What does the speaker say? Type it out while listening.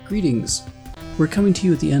Greetings. We're coming to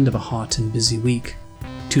you at the end of a hot and busy week.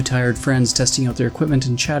 Two tired friends testing out their equipment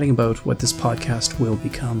and chatting about what this podcast will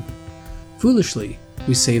become. Foolishly,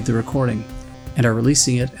 we saved the recording and are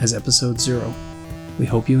releasing it as episode 0. We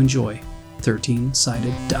hope you enjoy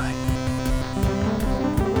 13-Sided Die.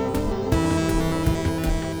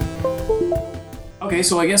 Okay,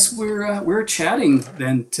 so I guess we're chatting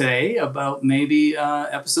then today about maybe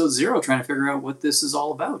episode 0, trying to figure out what this is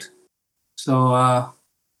all about. So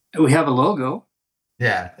we have a logo.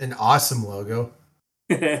 Yeah, an awesome logo.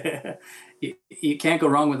 you can't go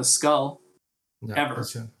wrong with a skull. No, ever.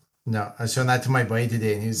 I was showing that to my buddy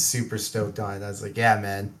today, and he was super stoked on it. I was like, "Yeah,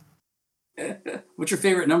 man." What's your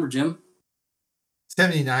favorite number, Jim?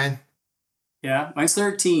 79. Yeah, mine's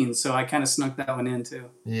 13, so I kind of snuck that one in too.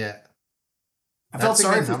 Yeah, I felt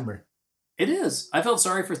sorry for number. It is. I felt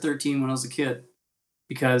sorry for 13 when I was a kid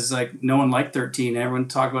because no one liked 13. Everyone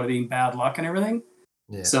talked about it being bad luck and everything.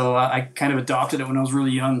 Yeah. So I kind of adopted it when I was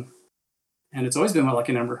really young, and it's always been my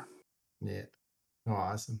lucky number. Yeah. Oh,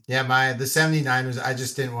 awesome. Yeah, the 79 was, I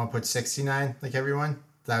just didn't want to put 69 like everyone.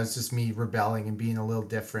 That was just me rebelling and being a little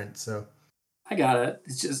different. So I got it.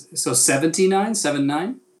 It's just so 79,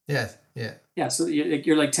 79. Yeah. Yeah. Yeah. So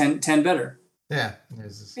you're like 10 better. Yeah.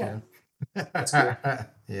 Yeah. That's cool.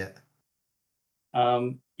 Yeah.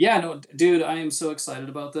 Yeah, no, dude, I am so excited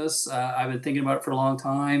about this. I've been thinking about it for a long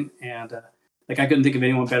time, and I couldn't think of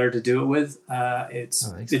anyone better to do it with.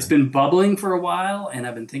 It's been bubbling for a while, and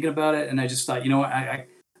I've been thinking about it, and I just thought, you know what, I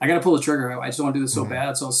got to pull the trigger. I just want to do this so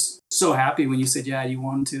bad. So I was so happy when you said, yeah, you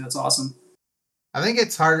wanted to. That's awesome. I think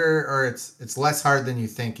it's harder, or it's less hard than you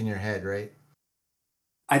think in your head, right?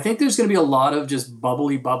 I think there's going to be a lot of just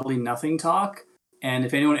bubbly nothing talk, and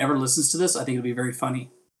if anyone ever listens to this, I think it'll be very funny.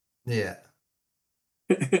 Yeah.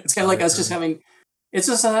 It's kind of like us just having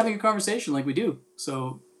a conversation like we do.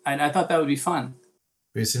 So I thought that would be fun.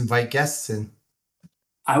 We just invite guests in.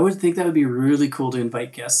 I would think that would be really cool to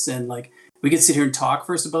invite guests in. Like we could sit here and talk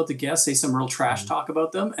first about the guests, say some real trash talk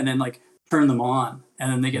about them, and then like turn them on,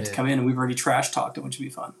 and then they get to come in, and we've already trash talked them, which would be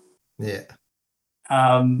fun. Yeah.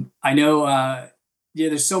 I know.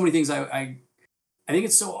 There's so many things. I think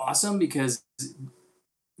it's so awesome because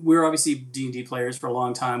we're obviously D&D players for a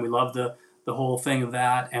long time. We love the whole thing of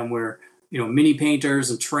that, and we're mini painters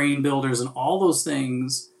and terrain builders and all those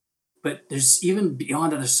things, but there's even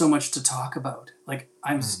beyond that, there's so much to talk about. Like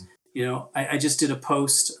I just did a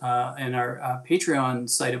post in our Patreon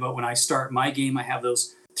site about when I start my game, I have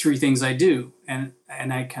those 3 things I do, and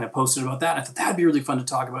I kind of posted about that. I thought that'd be really fun to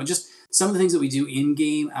talk about, just some of the things that we do in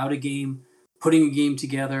game, out of game, putting a game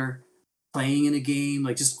together, playing in a game,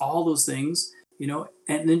 like just all those things.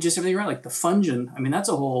 And then just everything around, like the fungin. I mean, that's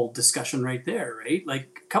a whole discussion right there, right? Like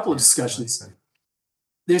a couple of discussions.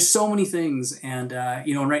 There's so many things, and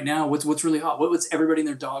and right now, what's really hot? What's everybody and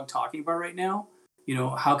their dog talking about right now?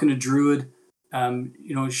 How can a druid,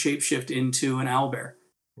 shapeshift into an owlbear?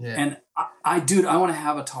 Yeah. And I want to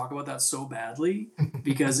have a talk about that so badly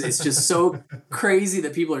because it's just so crazy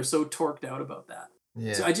that people are so torqued out about that.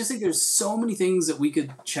 Yeah. So I just think there's so many things that we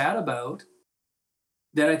could chat about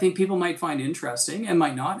that I think people might find interesting and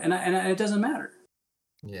might not, and it doesn't matter.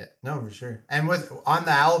 Yeah, no, for sure. And on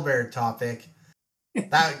the owlbear topic,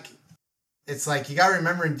 that it's like you gotta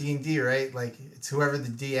remember in D&D, right? Like it's whoever the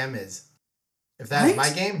DM is. If that's my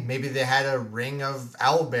game, maybe they had a ring of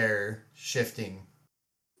owlbear shifting.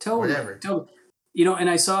 Totally. Whatever. Totally. And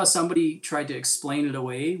I saw somebody tried to explain it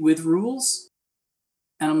away with rules,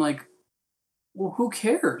 and I'm like, well, who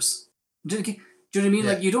cares? Do you know what I mean?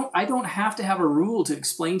 Yeah. Like I don't have to have a rule to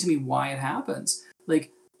explain to me why it happens.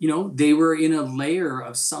 Like, they were in a lair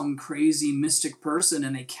of some crazy mystic person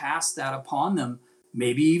and they cast that upon them,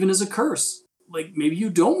 maybe even as a curse. Like maybe you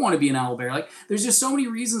don't want to be an owlbear. Like there's just so many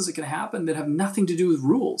reasons it can happen that have nothing to do with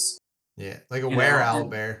rules. Yeah. Like a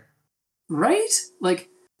were-owlbear. Right? Like,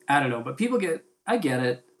 I don't know, but I get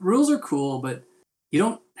it. Rules are cool, but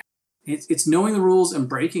it's knowing the rules and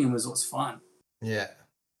breaking them is what's fun. Yeah.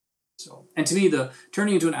 So, and to me, the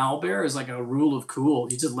turning into an owlbear is like a rule of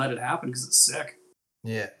cool. You just let it happen because it's sick.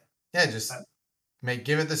 Yeah. Yeah, just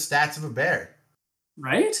give it the stats of a bear.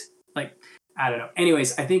 Right? Like, I don't know.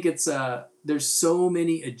 Anyways, I think it's there's so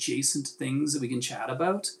many adjacent things that we can chat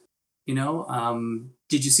about.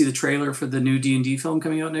 Did you see the trailer for the new D&D film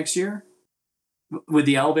coming out next year? With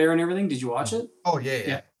the owlbear and everything? Did you watch it? Oh,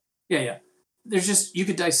 yeah. Yeah. There's just, you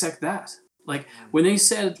could dissect that. Like when they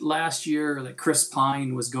said last year that Chris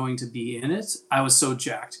Pine was going to be in it, I was so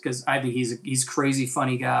jacked because I think he's a crazy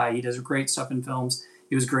funny guy. He does great stuff in films.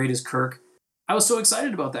 He was great as Kirk. I was so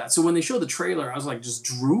excited about that. So when they showed the trailer, I was like just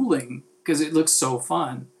drooling because it looks so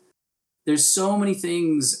fun. There's so many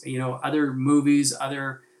things, other movies,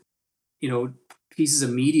 other pieces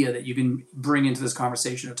of media that you can bring into this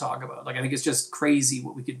conversation to talk about. Like, I think it's just crazy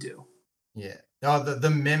what we could do. Yeah. No, the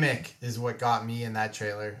mimic is what got me in that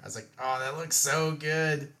trailer. I was like, oh, that looks so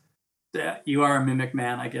good. Yeah, you are a mimic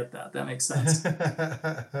man. I get that. That makes sense.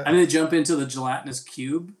 I'm gonna jump into the gelatinous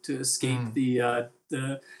cube to escape the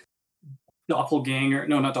doppelganger.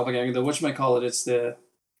 No, not doppelganger. The whatchamacallit. It's the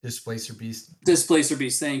Displacer beast. displacer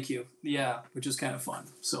beast. Thank you. Yeah, which is kind of fun.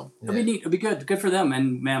 So it'll be neat. It'll be good. Good for them.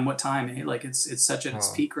 And man, what time? Eh? Like it's such at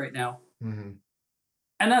its peak right now. Mm-hmm.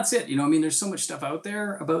 And that's it. I mean, there's so much stuff out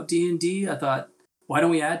there about D&D. I thought, why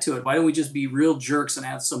don't we add to it? Why don't we just be real jerks and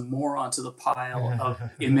add some more onto the pile of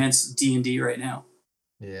immense D&D right now?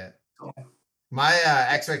 Yeah. So, my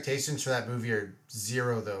expectations for that movie are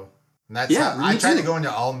zero, though. And that's I try to go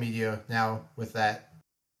into all media now with that.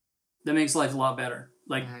 That makes life a lot better.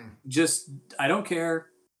 Like, just, I don't care.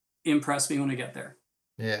 Impress me when I get there.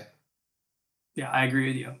 Yeah. Yeah, I agree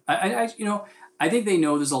with you. I think they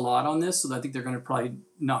know there's a lot on this, so I think they're going to probably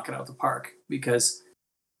knock it out the park because,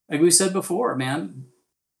 like we said before, man,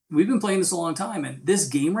 we've been playing this a long time, and this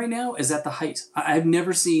game right now is at the height. I've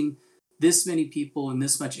never seen this many people and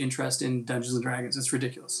this much interest in Dungeons and Dragons. It's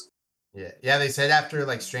ridiculous. Yeah. They said after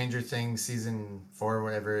like Stranger Things season 4 or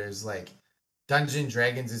whatever is like Dungeons and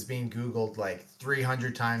Dragons is being Googled like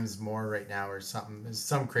 300 times more right now or something. It's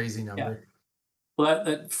some crazy number. Yeah. Well,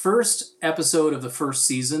 that first episode of the first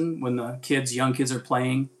season, when the young kids are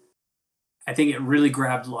playing, I think it really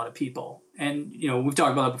grabbed a lot of people. And, we've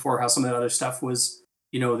talked about it before, how some of that other stuff was,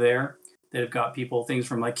 there. That have got people, things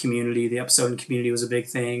from like Community. The episode in Community was a big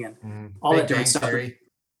thing, and all that different stuff.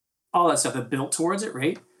 All that stuff that built towards it,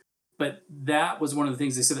 right? But that was one of the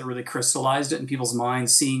things they said that really crystallized it in people's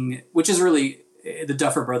minds, seeing, which is really, the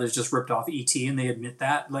Duffer Brothers just ripped off E.T., and they admit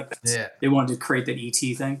that. Like, they wanted to create that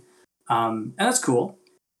E.T. thing. And that's cool,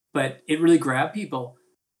 but it really grabbed people.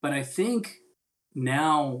 But I think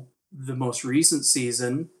now the most recent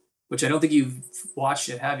season, which I don't think you've watched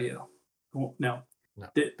it, have you? No.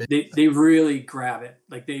 They really grab it.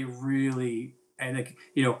 Like, they really, and like,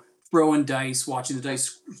 throwing dice, watching the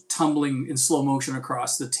dice tumbling in slow motion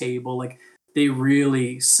across the table. Like, they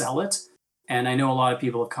really sell it. And I know a lot of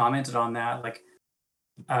people have commented on that. Like,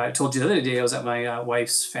 I told you the other day, I was at my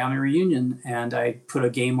wife's family reunion, and I put a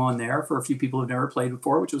game on there for a few people who've never played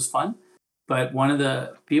before, which was fun. But one of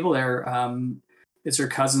the people there, it's her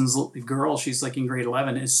cousin's girl. She's like in grade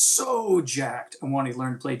 11, is so jacked and wanting to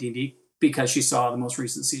learn to play D&D because she saw the most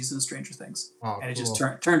recent season of Stranger Things. And it just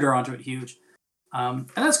turned her onto it huge. And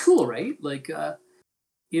that's cool, right? Like,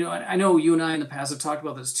 I know you and I in the past have talked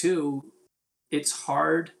about this too. It's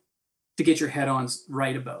hard to get your head on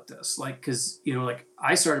right about this. Like, because, like,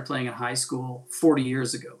 I started playing in high school 40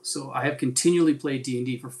 years ago. So I have continually played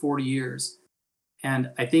D&D for 40 years.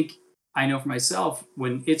 And I think I know for myself,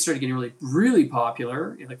 when it started getting really, really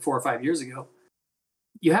popular, like 4 or 5 years ago,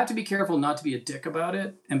 you have to be careful not to be a dick about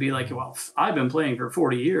it and be like, well, I've been playing for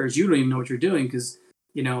 40 years. You don't even know what you're doing, because,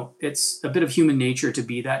 it's a bit of human nature to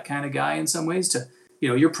be that kind of guy in some ways, to,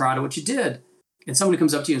 you're proud of what you did. And someone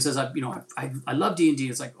comes up to you and says, I love D&D.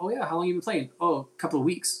 It's like, oh yeah, how long have you been playing? Oh, a couple of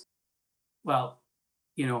weeks. Well,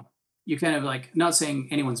 you kind of like, not saying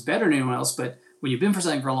anyone's better than anyone else, but when you've been for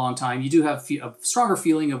something for a long time, you do have a stronger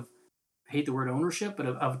feeling of, I hate the word ownership, but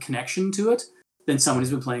of connection to it than someone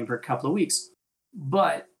who's been playing for a couple of weeks.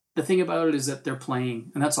 But the thing about it is that they're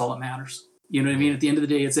playing, and that's all that matters. You know what I mean? At the end of the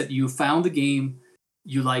day, it's that you found the game,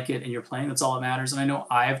 you like it, and you're playing. That's all that matters. And I know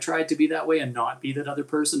I've tried to be that way and not be that other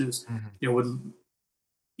person who's, would,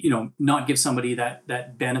 not give somebody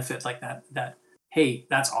that benefit, like that, hey,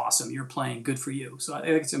 that's awesome, you're playing, good for you. So I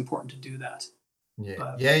think it's important to do that. Yeah.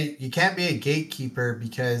 But, you can't be a gatekeeper,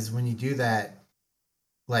 because when you do that,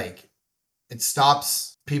 like, it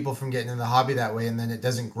stops people from getting in the hobby that way, and then it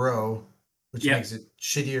doesn't grow, which makes it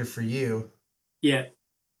shittier for you. Yeah,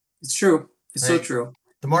 it's true. It's so true.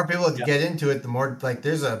 The more people that get into it, the more, like,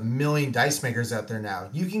 there's a million dice makers out there now.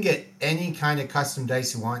 You can get any kind of custom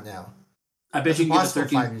dice you want now. I bet you can get a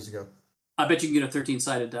 13, 5 years ago. I bet you can get a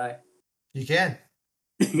 13-sided die. You can.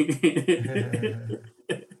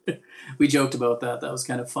 We joked about that. That was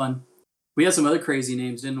kind of fun. We had some other crazy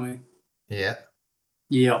names, didn't we? Yeah.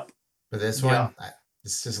 Yep. But this one,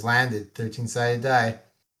 it's just landed 13-sided die.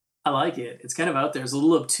 I like it. It's kind of out there. It's a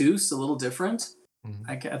little obtuse, a little different.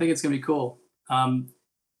 I think it's going to be cool.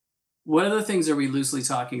 What other things are we loosely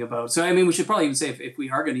talking about? So, I mean, we should probably even say if we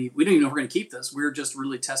are going to, we don't even know if we're going to keep this. We're just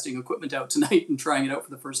really testing equipment out tonight and trying it out for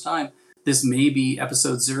the first time. This may be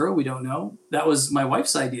episode 0. We don't know. That was my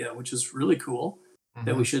wife's idea, which is really cool,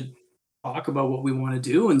 that we should talk about what we want to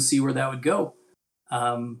do and see where that would go.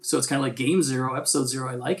 So it's kind of like game 0, episode 0.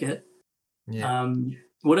 I like it. Yeah.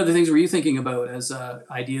 What other things were you thinking about as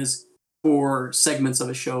ideas for segments of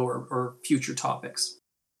a show or future topics?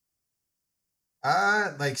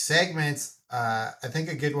 Like segments. I think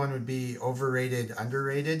a good one would be overrated,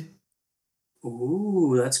 underrated.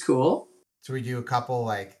 Ooh, that's cool. So we do a couple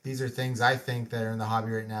like these are things I think that are in the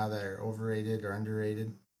hobby right now that are overrated or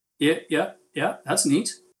underrated. Yeah, yeah, yeah. That's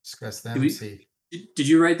neat. Discuss Did, them. we, See. did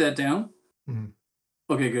you write that down? Mhm.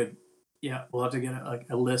 Okay, good. Yeah, we'll have to get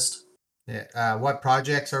a list. Yeah. What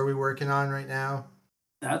projects are we working on right now?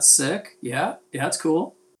 That's sick. Yeah, yeah, that's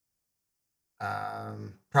cool.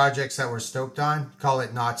 Projects that we're stoked on. Call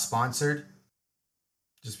it not sponsored.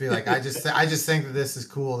 Just be like, I just think that this is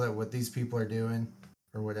cool that what these people are doing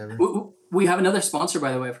or whatever. We have another sponsor,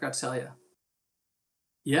 by the way. I forgot to tell you.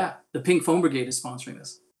 Yeah, the Pink Phone Brigade is sponsoring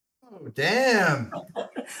this. Oh, damn.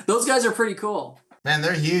 Those guys are pretty cool. Man,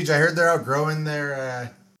 they're huge. I heard they're outgrowing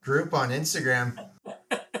their group on Instagram.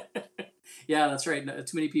 Yeah, that's right.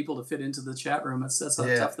 Too many people to fit into the chat room. That's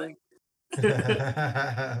a tough thing.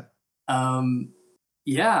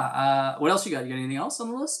 Yeah. What else you got? You got anything else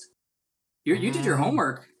on the list? You did your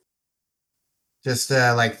homework. Just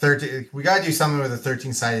like 13. We gotta do something with a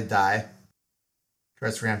 13-sided die.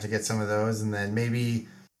 First, we're gonna have to get some of those, and then maybe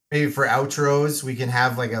for outros we can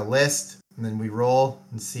have like a list, and then we roll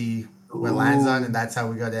and see what lands on, and that's how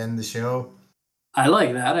we got to end the show. I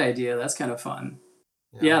like that idea. That's kind of fun.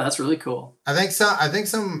 Yeah, that's really cool. I think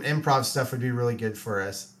some improv stuff would be really good for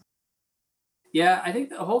us. Yeah, I think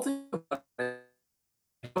the whole thing about it,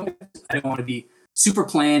 I don't want to be super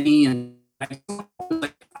planny, and I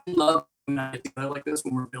love when I get together like this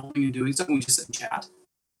when we're building and doing something. We just sit and chat.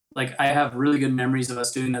 Like I have really good memories of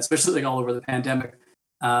us doing that, especially like all over the pandemic.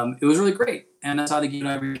 It was really great, and that's how I think you and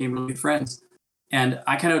I became really good friends. And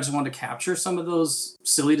I kind of just wanted to capture some of those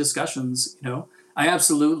silly discussions. I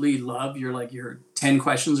absolutely love your 10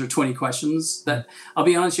 questions or 20 questions. That I'll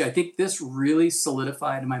be honest with you, I think this really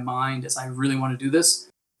solidified in my mind as I really want to do this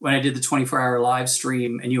when I did the 24-hour live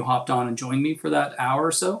stream and you hopped on and joined me for that hour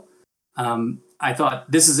or so. I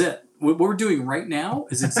thought this is it. What we're doing right now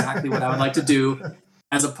is exactly what I would like to do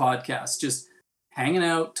as a podcast. Just hanging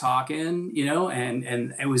out, talking,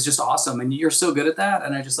 and it was just awesome. And you're so good at that.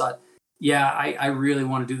 And I just thought, yeah, I really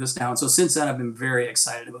want to do this now. And so since then, I've been very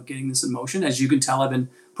excited about getting this in motion. As you can tell, I've been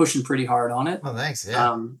pushing pretty hard on it. Well, thanks.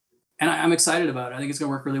 Yeah. And I'm excited about it. I think it's going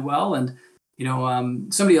to work really well. And,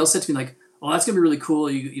 somebody else said to me, like, well, that's going to be really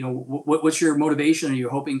cool. What's your motivation? Are you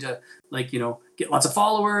hoping to, get lots of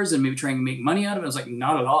followers and maybe try and make money out of it? I was like,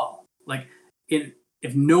 not at all. Like,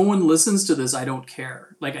 if no one listens to this, I don't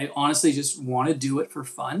care. Like, I honestly just want to do it for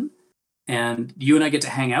fun. And you and I get to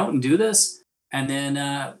hang out and do this. And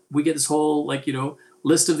then we get this whole,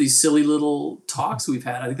 list of these silly little talks we've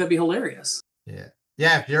had. I think that'd be hilarious. Yeah.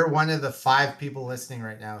 Yeah. If you're one of the 5 people listening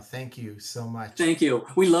right now, thank you so much. Thank you.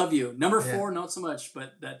 We love you. Number 4, not so much,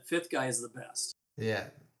 but that 5th guy is the best. Yeah.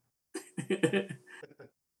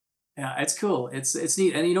 Yeah, it's cool. It's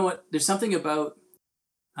neat. And you know what? There's something about,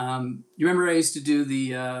 you remember I used to do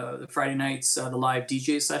the Friday nights, the live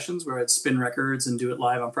DJ sessions where I'd spin records and do it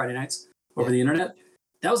live on Friday nights over the internet.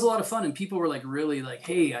 That was a lot of fun. And people were really like,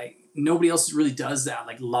 hey, nobody else really does that,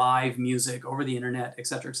 like live music over the internet, et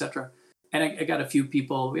cetera, et cetera. And I got a few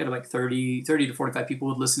people, we had like 30 to 45 people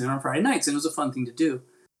would listen in on Friday nights. And it was a fun thing to do.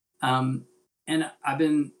 And I've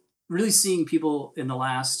been really seeing people in the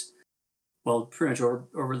last, pretty much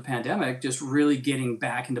over the pandemic, just really getting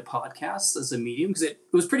back into podcasts as a medium. Because it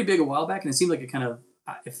was pretty big a while back. And it seemed like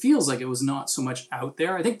it feels like it was not so much out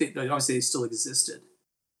there. I think obviously they still existed.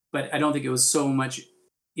 But I don't think it was so much,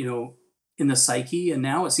 in the psyche. And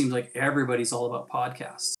now it seems like everybody's all about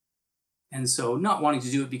podcasts. And so not wanting to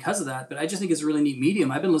do it because of that, but I just think it's a really neat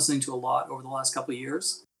medium. I've been listening to a lot over the last couple of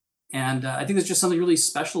years. And I think there's just something really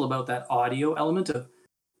special about that audio element of,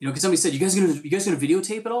 because somebody said, you guys gonna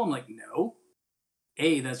videotape it all? I'm like, no.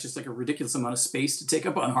 That's just like a ridiculous amount of space to take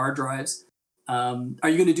up on hard drives. Are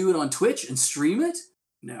you going to do it on Twitch and stream it?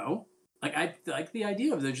 No. Like I like the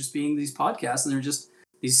idea of there just being these podcasts and they're just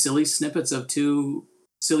these silly snippets of 2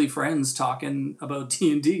 silly friends talking about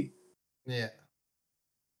D&D. Yeah.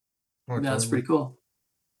 That's pretty cool.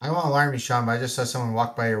 I won't alarm you, Sean, but I just saw someone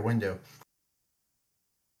walk by your window.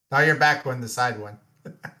 Not your back one, the side one.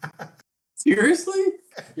 Seriously?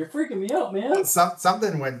 You're freaking me out, man.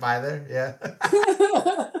 Something went by there, yeah.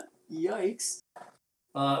 Yikes.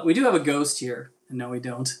 We do have a ghost here. And no, we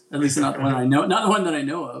don't. At least not the one I know. Not the one that I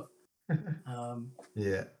know of.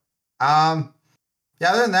 Yeah.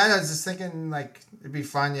 Yeah, other than that, I was just thinking, it'd be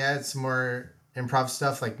fun, it's more improv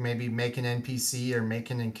stuff, like maybe make an NPC or make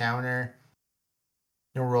an encounter.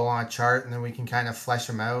 Roll on a chart, and then we can kind of flesh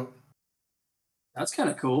them out. That's kind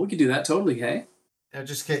of cool. We could do that totally, hey?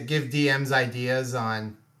 just give DMs ideas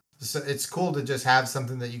on. So it's cool to just have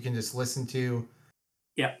something that you can just listen to.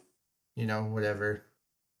 Yeah. Whatever.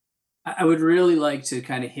 I would really like to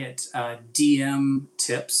kind of hit DM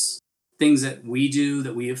tips, things that we do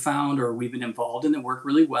that we have found or we've been involved in that work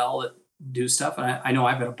really well, that do stuff. And I know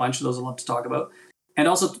I've got a bunch of those I'd love to talk about. And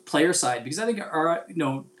also player side, because I think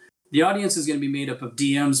the audience is going to be made up of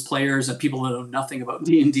DMs, players, and people that know nothing about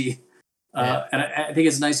D&D. Yeah. And I think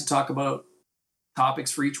it's nice to talk about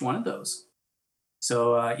topics for each one of those.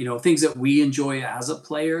 So, things that we enjoy as a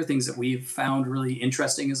player, things that we've found really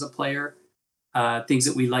interesting as a player, things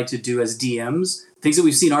that we like to do as DMs, things that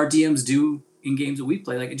we've seen our DMs do in games that we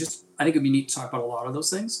play. I think it'd be neat to talk about a lot of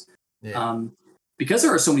those things. Yeah. Because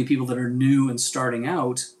there are so many people that are new and starting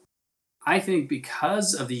out, I think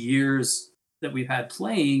because of the years that we've had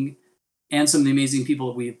playing and some of the amazing people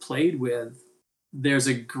that we've played with, there's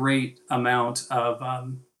a great amount of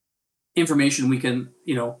information we can,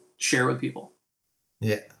 share with people.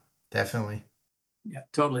 Yeah, definitely. Yeah,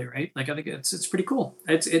 totally. Right. I think it's pretty cool.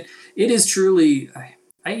 It is truly,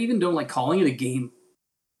 I even don't like calling it a game,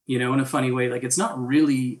 in a funny way. It's not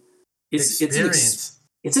really, it's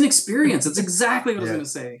an experience. That's exactly what I was going to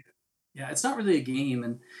say. Yeah. It's not really a game.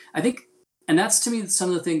 And I think, and that's to me, some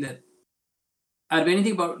of the thing that out of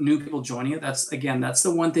anything about new people joining it, that's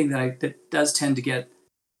the one thing that does tend to get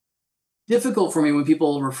difficult for me when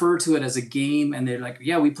people refer to it as a game and they're like,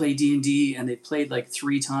 yeah, we play D&D, and they played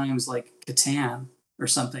 3 times Catan or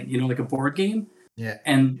something, like a board game. Yeah.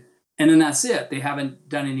 And then that's it. They haven't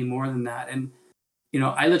done any more than that. And,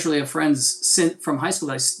 I literally have friends from high school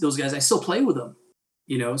those guys, I still play with them,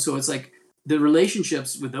 so it's the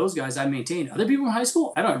relationships with those guys I maintain. Other people in high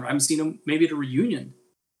school, I haven't seen them maybe at a reunion,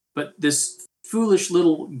 but this foolish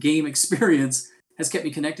little game experience has kept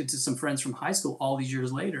me connected to some friends from high school all these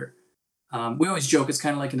years later. We always joke it's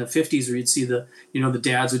kind of like in the 50s where you'd see the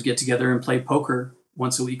dads would get together and play poker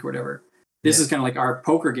once a week or whatever. This is kind of like our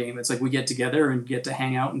poker game. It's we get together and get to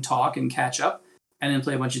hang out and talk and catch up and then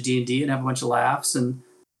play a bunch of D&D and have a bunch of laughs. And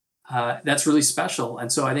that's really special.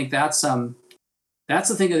 And so I think that's the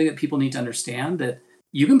thing I think that people need to understand, that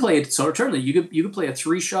you can play it. So certainly you could play a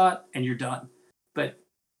 3-shot and you're done, but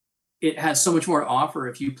it has so much more to offer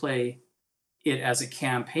if you play it as a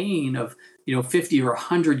campaign of 50 or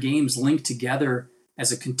 100 games linked together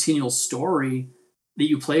as a continual story that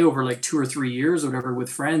you play over 2 or 3 years or whatever with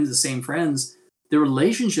friends, the same friends. The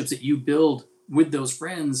relationships that you build with those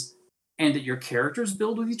friends and that your characters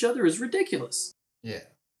build with each other is ridiculous. Yeah.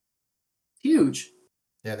 Huge.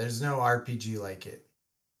 Yeah, there's no RPG like it.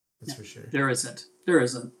 That's for sure. There isn't.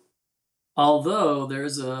 Although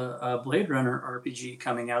there's a Blade Runner RPG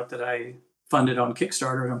coming out that I funded on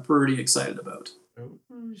Kickstarter and I'm pretty excited about. Oh,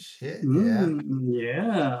 shit.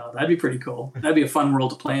 Yeah, that'd be pretty cool. That'd be a fun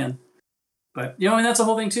world to play in. But, and that's the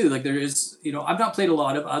whole thing too. There is, I've not played a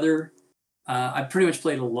lot of other, I've pretty much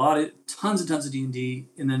played tons and tons of D&D.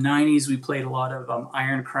 In the 90s, we played a lot of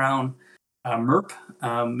Iron Crown, MERP,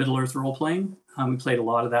 Middle-earth role-playing. We played a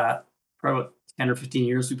lot of that. Probably about 10 or 15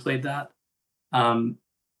 years we played that.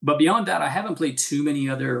 But beyond that, I haven't played too many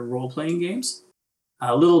other role-playing games.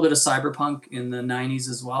 A little bit of Cyberpunk in the 90s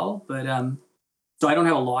as well. But so I don't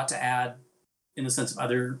have a lot to add in the sense of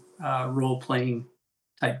other role-playing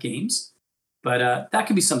type games. But that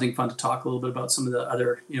could be something fun to talk a little bit about, some of the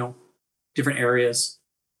other, different areas.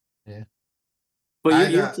 Yeah.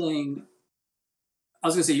 But you're playing, I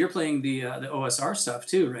was going to say, you're playing the OSR stuff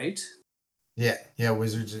too, right? Yeah. Yeah.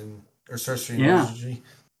 Wizards or Sorcery and Wizardry.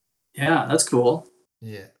 Yeah. That's cool.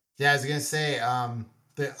 Yeah. Yeah. I was going to say, I'm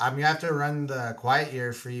going to have to run the Quiet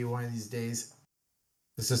Year for you one of these days.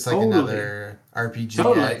 It's just another RPG.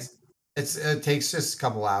 Totally. Yeah, it takes just a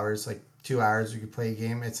couple hours, 2 hours. You could play a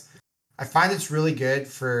game. I find it's really good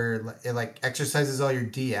for it exercises all your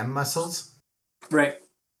DM muscles. Right.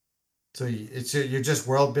 So you're just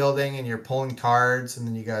world building and you're pulling cards, and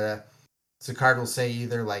then the card will say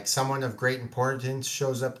either someone of great importance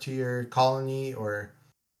shows up to your colony, or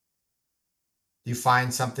you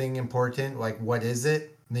find something important, what is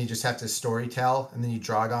it? And then you just have to story tell, and then you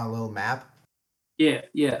draw it on a little map. Yeah.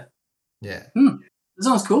 That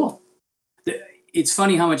sounds cool. It's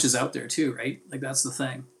funny how much is out there too, right? That's the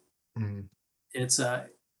thing. Mm-hmm.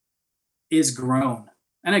 It's grown,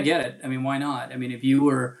 and I get it. I mean, why not? I mean, if you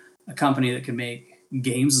were a company that could make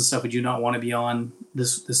games and stuff, would you not want to be on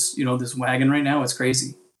this wagon right now? It's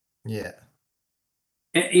crazy. Yeah.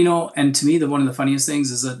 And to me, one of the funniest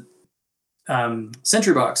things is that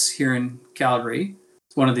Century Box here in Calgary,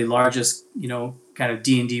 it's one of the largest, kind of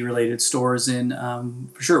D&D related stores in,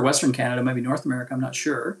 for sure, Western Canada, maybe North America. I'm not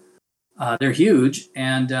sure. They're huge.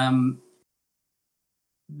 And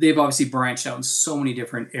they've obviously branched out in so many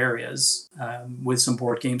different areas with some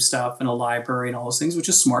board game stuff and a library and all those things, which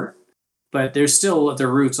is smart. But they're still at their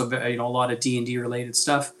roots of a lot of D&D related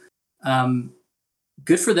stuff. Um,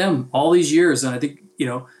 Good for them all these years. And I think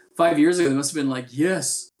 5 years ago they must have been like,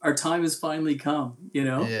 yes, our time has finally come.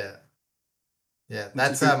 Yeah. Yeah,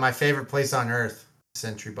 that's my favorite place on earth,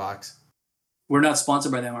 Sentry Box. We're not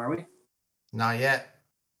sponsored by them, are we? Not yet.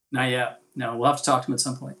 Not yet. No, we'll have to talk to them at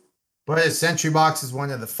some point. But if Sentry Box is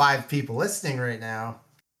one of the 5 people listening right now.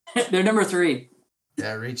 They're number 3.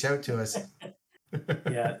 Yeah, reach out to us.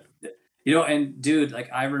 Yeah. And dude, like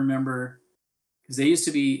I remember, because they used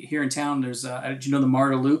to be here in town, there's, do you know the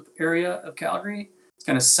Marda Loop area of Calgary? It's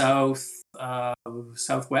kind of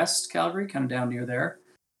southwest Calgary, kind of down near there.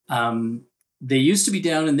 They used to be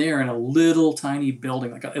down in there in a little tiny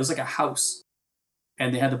building, it was like a house,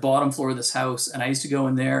 and they had the bottom floor of this house. And I used to go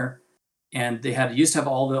in there, and they used to have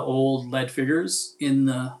all the old lead figures in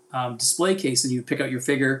the display case, and you'd pick out your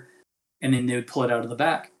figure, and then they would pull it out of the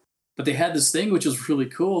back. But they had this thing which was really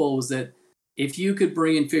cool, was that if you could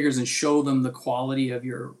bring in figures and show them the quality of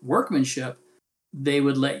your workmanship, they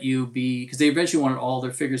would let you because they eventually wanted all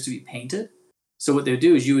their figures to be painted. So what they would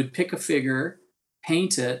do is you would pick a figure,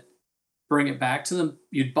 paint it, bring it back to them,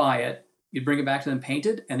 you'd buy it, you'd bring it back to them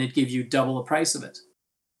painted, and they'd give you double the price of it.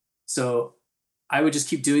 So I would just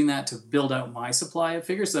keep doing that to build out my supply of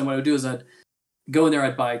figures. So then what I would do is I'd go in there,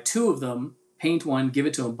 I'd buy 2 of them, paint 1, give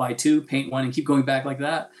it to them, buy 2, paint 1, and keep going back like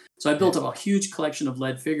that. So I built up a huge collection of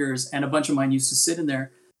lead figures, and a bunch of mine used to sit in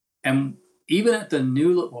there. And even at the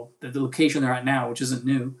the location they're at now, which isn't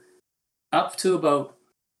new, up to about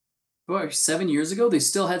 7 years ago, they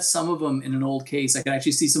still had some of them in an old case. I could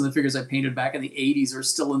actually see some of the figures I painted back in the 80s are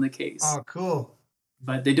still in the case. Oh, cool.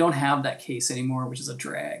 But they don't have that case anymore, which is a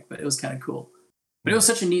drag, but it was kind of cool. But it was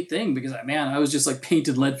such a neat thing because, man, I was just like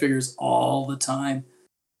painted lead figures all the time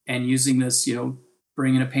and using this,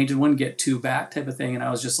 bring in a painted one, get 2 back type of thing. And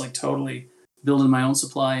I was just like totally building my own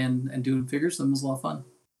supply and doing figures. That was a lot of fun.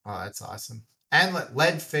 Oh, that's awesome. And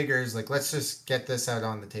lead figures, let's just get this out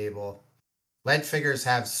on the table. Lead figures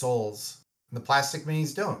have souls, and the plastic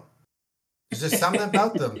minis don't. There's just something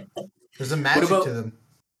about them. There's a magic to them.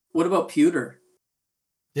 What about pewter?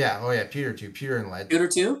 Yeah, pewter too. Pewter and lead. Pewter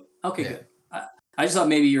too? Okay, good. I just thought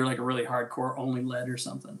maybe you're like a really hardcore only lead or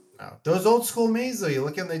something. No, those old school minis though, you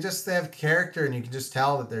look at them, they have character, and you can just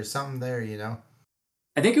tell that there's something there.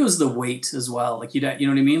 I think it was the weight as well. Like you know what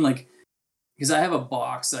I mean? Like, because I have a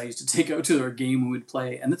box that I used to take out to our game we would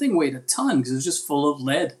play, and the thing weighed a ton because it was just full of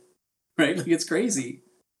lead. Right? Like it's crazy.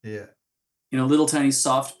 Yeah. Little tiny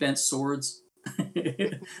soft bent swords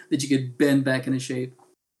that you could bend back into shape.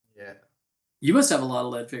 Yeah. You must have a lot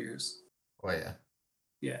of lead figures. Oh yeah.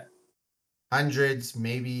 Yeah. Hundreds,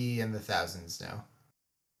 maybe in the thousands now.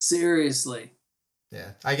 Seriously.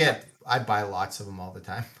 Yeah. I buy lots of them all the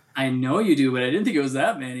time. I know you do, but I didn't think it was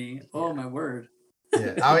that many. Yeah. Oh my word.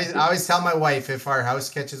 Yeah. I always tell my wife, if our house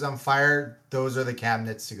catches on fire, those are the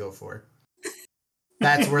cabinets to go for.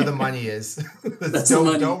 That's where the money is.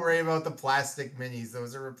 Don't worry about the plastic minis.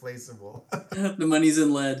 Those are replaceable. The money's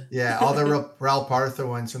in lead. Yeah, all the Ralph Arthur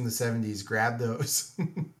ones from the 70s. Grab those.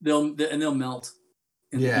 They'll melt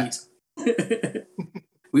in the heat.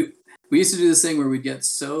 We used to do this thing where we'd get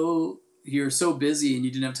you're so busy and you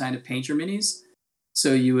didn't have time to paint your minis.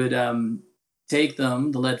 So you would take the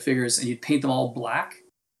lead figures, and you'd paint them all black.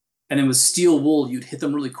 And then with steel wool, you'd hit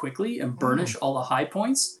them really quickly and burnish all the high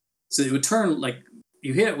points. So it would turn like,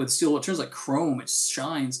 you hit it with steel, it turns like chrome, it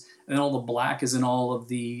shines, and then all the black is in all of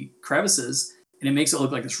the crevices, and it makes it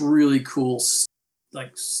look like this really cool,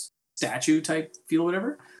 like statue type feel,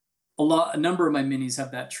 whatever. A number of my minis have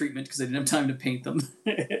that treatment because I didn't have time to paint them.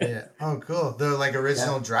 Yeah. Oh, cool. They're like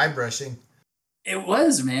original dry brushing. It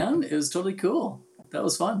was, man. It was totally cool. That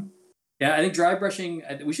was fun. Yeah, I think dry brushing,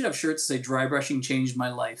 we should have shirts that say dry brushing changed my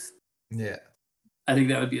life. Yeah. I think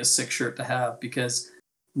that would be a sick shirt to have, because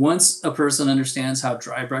once a person understands how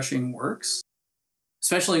dry brushing works,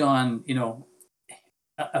 especially on,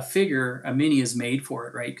 a figure, a mini is made for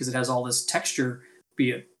it, right? Because it has all this texture,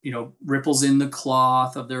 be it, ripples in the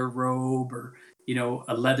cloth of their robe, or,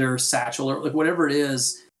 a leather satchel, or like whatever it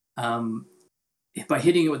is. By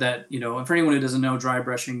hitting it with that, and for anyone who doesn't know, dry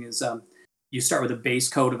brushing is, you start with a base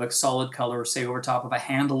coat of a solid color, say over top of a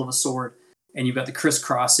handle of a sword, and you've got the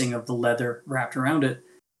crisscrossing of the leather wrapped around it.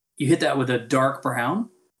 You hit that with a dark brown,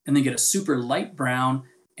 and then get a super light brown,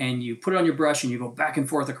 and you put it on your brush, and you go back and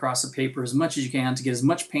forth across the paper as much as you can to get as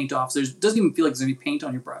much paint off. So it doesn't even feel like there's any paint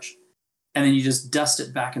on your brush. And then you just dust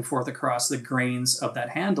it back and forth across the grains of that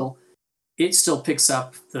handle. It still picks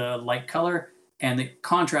up the light color, and the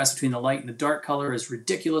contrast between the light and the dark color is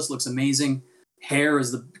ridiculous, looks amazing. Hair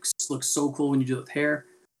looks so cool when you do it with hair.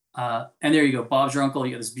 And there you go, Bob's your uncle.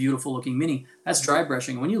 You got this beautiful looking mini. That's dry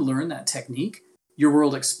brushing. When you learn that technique, your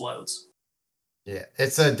world explodes. Yeah,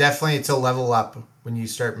 it's a level up when you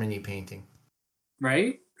start mini painting.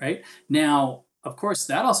 Right. Now, of course,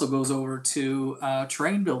 that also goes over to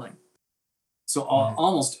terrain building. So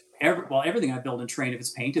almost everything I build in terrain, if it's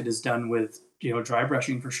painted, is done with dry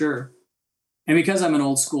brushing for sure. And because I'm an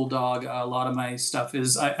old school dog, a lot of my stuff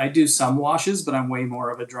is I do some washes, but I'm way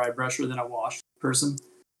more of a dry brusher than a wash person.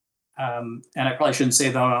 And I probably shouldn't say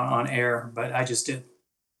that on air, but I just did.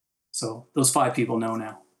 So those 5 people know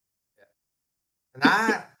now. And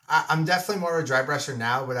I'm definitely more of a dry brusher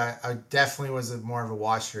now, but I definitely was more of a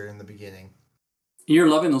washer in the beginning. You're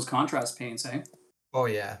loving those contrast paints, eh? Oh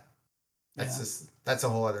yeah, that's a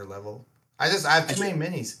whole other level. I have too many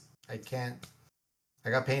minis. I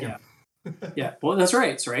got paint them. Yeah, well, that's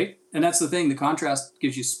right. It's right, and that's the thing. The contrast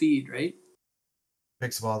gives you speed, right?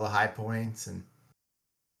 Picks up all the high points, and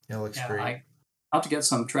it looks great. I'll have to get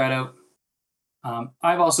some, try it out.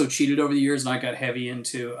 I've also cheated over the years, and I got heavy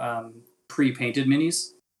into pre-painted minis,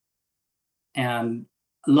 and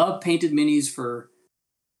I love painted minis for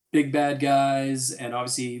big bad guys, and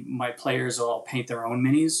obviously my players will all paint their own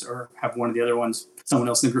minis or have one of the other ones, someone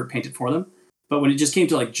else in the group paint it for them. But when it just came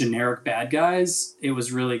to like generic bad guys, it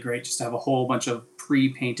was really great just to have a whole bunch of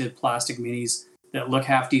pre-painted plastic minis that look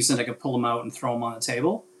half decent. I could pull them out and throw them on the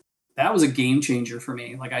table. That was a game changer for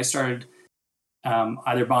me. Like I started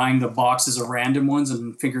either buying the boxes of random ones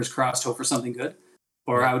and fingers crossed hope for something good,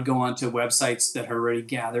 or I would go onto websites that had already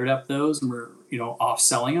gathered up those and were off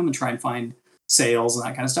selling them and try and find sales and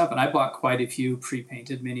that kind of stuff. And I bought quite a few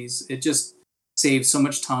pre-painted minis. It just saved so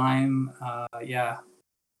much time.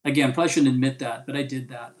 Again, probably shouldn't admit that, but I did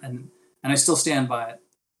that, and I still stand by it.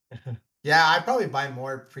 Yeah, I probably buy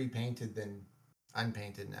more pre-painted than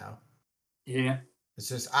unpainted now. Yeah, it's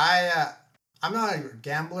just I'm not a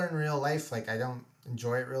gambler in real life. Like I don't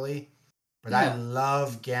enjoy it really, but I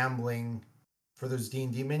love gambling for those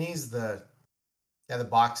D&D minis. The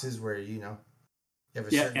boxes where you have a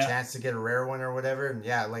certain chance to get a rare one or whatever, and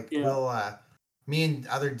we'll me and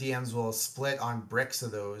other DMs will split on bricks of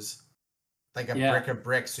those. Like a brick of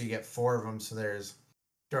bricks, so you get 4 of them. So there's,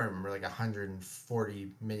 I don't remember, like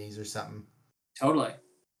 140 minis or something. Totally.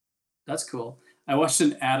 That's cool. I watched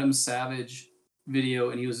an Adam Savage video,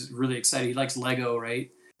 and he was really excited. He likes Lego,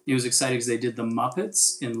 right? He was excited because they did the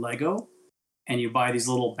Muppets in Lego, and you buy these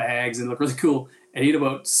little bags, and they look really cool. And he had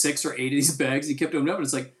about 6 or 8 of these bags. He kept opening up, and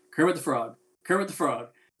it's like, Kermit the Frog, Kermit the Frog,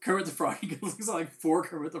 Kermit the Frog. He looks like 4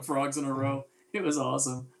 Kermit the Frogs in a row. It was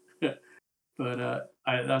awesome. But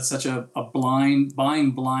that's such a buying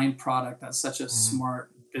blind product. That's such a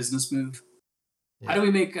smart business move. Yeah. How do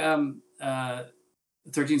we make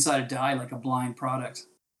 13-sided die like a blind product?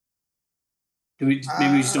 Do we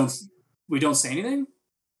maybe we don't say anything?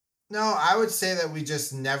 No, I would say that we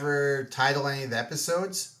just never title any of the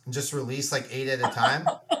episodes and just release like 8 at a time.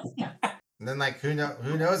 And then like who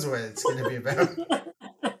knows what it's going to be about.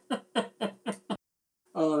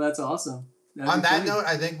 Oh, that's awesome. On that note,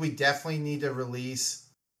 I think we definitely need to release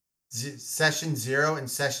session 0 and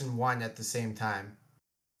session 1 at the same time.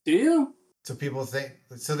 Do you? So people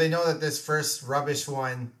so they know that this first rubbish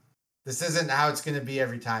one, this isn't how it's going to be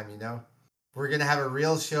every time, We're going to have a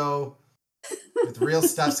real show with real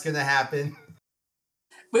stuff's going to happen.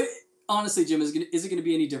 But honestly, Jim, is it going to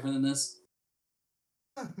be any different than this?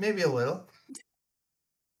 Maybe a little.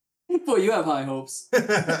 Boy, you have high hopes.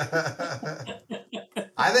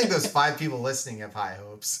 I think those 5 people listening have high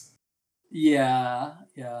hopes. Yeah.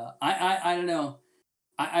 I don't know.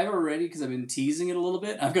 I've already, because I've been teasing it a little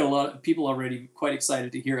bit, I've got a lot of people already quite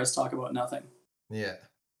excited to hear us talk about nothing. Yeah.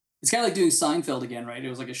 It's kind of like doing Seinfeld again, right? It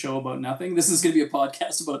was like a show about nothing. This is going to be a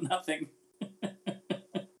podcast about nothing.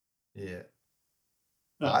 Yeah.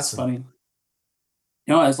 That's funny.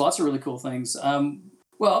 There's lots of really cool things.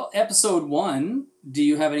 Well, episode 1, do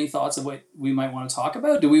you have any thoughts of what we might want to talk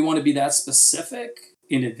about? Do we want to be that specific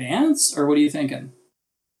in advance, or what are you thinking?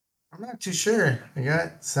 I'm not too sure. I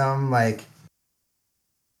got some like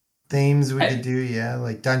themes we could do,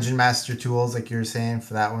 like Dungeon Master tools, like you were saying,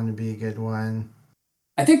 for that one to be a good one.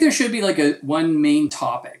 I think there should be like one main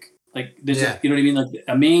topic. Like there's you know what I mean? Like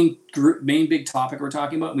a main big topic we're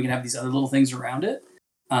talking about, and we can have these other little things around it.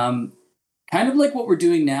 Kind of like what we're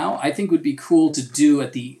doing now, I think would be cool to do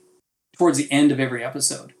towards the end of every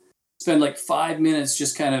episode. Spend like 5 minutes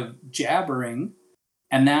just kind of jabbering,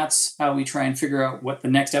 and that's how we try and figure out what the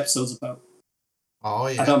next episode's about. Oh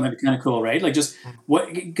yeah. I thought it might be kind of cool, right? Like just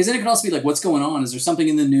because then it can also be like, what's going on? Is there something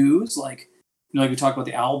in the news? Like, like we talked about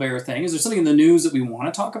the owlbear thing. Is there something in the news that we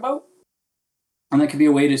want to talk about? And that could be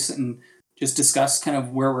a way to sit and just discuss kind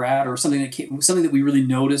of where we're at, or something that we really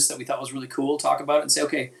noticed that we thought was really cool, talk about it and say,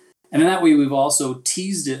 okay. And then that way we've also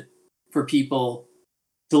teased it for people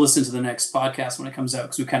to listen to the next podcast when it comes out,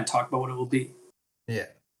 because we kind of talk about what it will be. Yeah.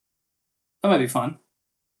 That might be fun.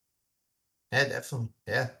 Yeah, definitely.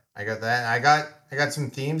 Yeah, I got that. I got some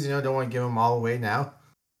themes. Don't want to give them all away now.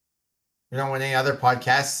 We don't want any other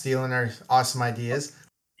podcasts stealing our awesome ideas.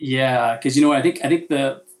 Yeah, because I think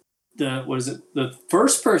the what is it? The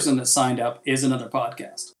first person that signed up is another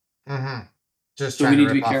podcast. Mm-hmm. Just so trying to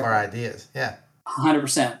rip off our ideas. Yeah.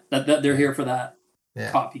 100%. That they're here for that.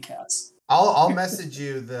 Yeah. Copycats. I'll message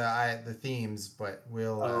you the themes, but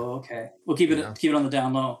we'll. Okay. We'll keep it on the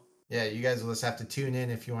down low. Yeah, you guys will just have to tune in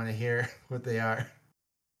if you want to hear what they are.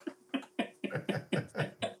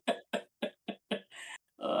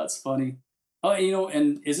 Oh, that's funny. Oh,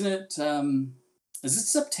 and isn't it? Is it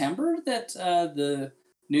September that the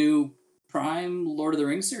new Prime Lord of the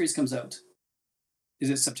Rings series comes out? Is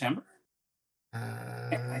it September?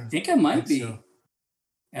 I think it might be. So.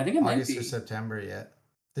 I think it might be. August or September yet.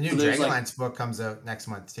 The new Dragonlance book comes out next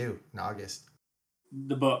month too, in August.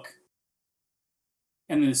 The book.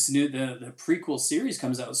 And the prequel series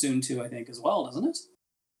comes out soon too, I think, as well, doesn't it?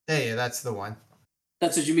 Yeah, that's the one.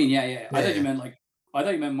 That's what you mean, yeah. I thought you meant I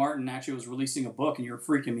thought you meant Martin actually was releasing a book, and you were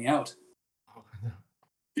freaking me out. Oh, no.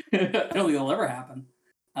 I don't think it'll ever happen.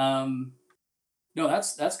 No,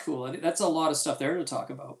 that's cool. I think that's a lot of stuff there to talk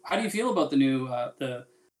about. How do you feel about the new the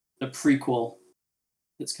prequel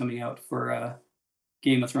that's coming out for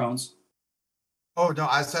Game of Thrones? Oh no,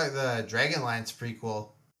 I saw the Dragonlance prequel.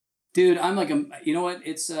 Dude, I'm like, you know what?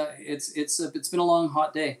 It's been a long,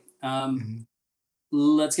 hot day.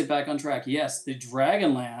 Let's get back on track. Yes, the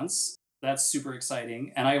Dragonlance. That's super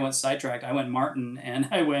exciting. And I went sidetracked. I went Martin, and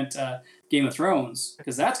I went Game of Thrones,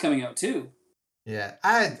 because that's coming out too. Yeah,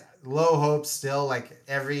 I had low hopes still. Like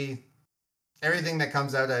everything that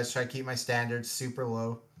comes out, I just try to keep my standards super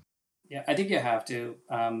low. Yeah, I think you have to.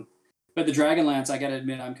 But the Dragonlance, I gotta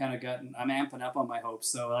admit, I'm amping up on my hopes.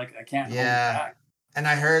 So like, I can't hold it back. And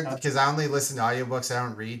I heard, because I only listen to audiobooks, I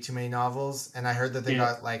don't read too many novels, and I heard that they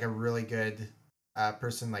got like a really good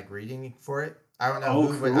person like reading for it. I don't know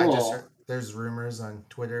who, cool. But I just heard there's rumors on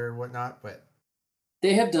Twitter or whatnot, but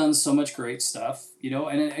they have done so much great stuff,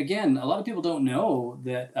 and again, a lot of people don't know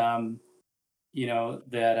that,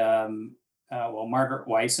 Margaret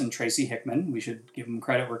Weiss and Tracy Hickman, we should give them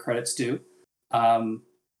credit where credit's due.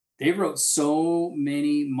 They wrote so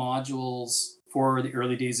many modules for the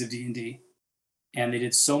early days of D&D. And they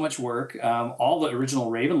did so much work. All the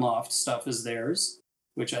original Ravenloft stuff is theirs,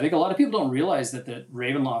 which I think a lot of people don't realize, that the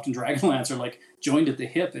Ravenloft and Dragonlance are like joined at the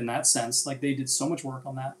hip in that sense. Like they did so much work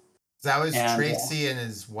on that. That was Tracy and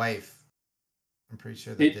his wife. I'm pretty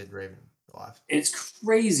sure they did Ravenloft. It's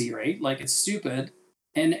crazy, right? Like it's stupid.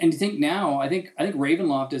 And you think now, I think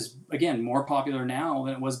Ravenloft is again more popular now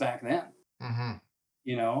than it was back then. Mm-hmm.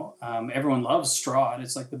 Everyone loves Strahd.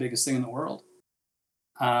 It's like the biggest thing in the world.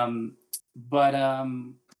 But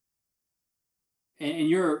and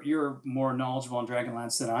you're more knowledgeable on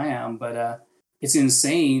Dragonlance than I am, but it's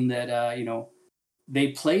insane that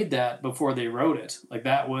they played that before they wrote it. Like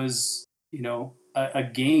that was a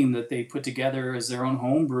game that they put together as their own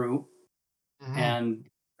homebrew, and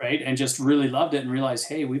just really loved it and realized,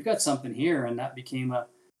 hey, we've got something here, and that became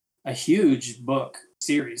a huge book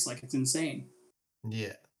series. Like it's insane.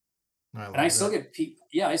 Yeah, I still get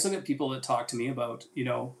people that talk to me about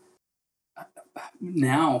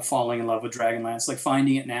now falling in love with Dragonlance, like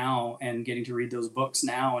finding it now and getting to read those books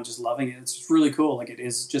now and just loving it. It's really cool. Like it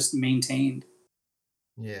is just maintained.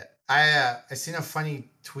 Yeah. I seen a funny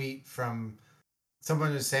tweet from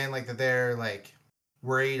someone who's saying like that they're like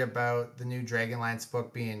worried about the new Dragonlance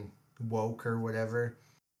book being woke or whatever.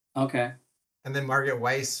 Okay. And then Margaret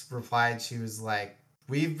Weiss replied, she was like,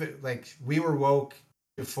 we were woke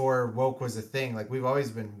before woke was a thing. Like we've always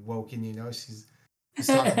been woke, and she's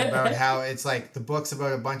talking about how it's like the book's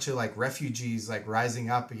about a bunch of like refugees like rising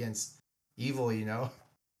up against evil, And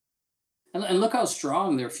look how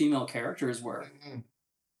strong their female characters were.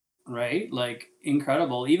 Right? Like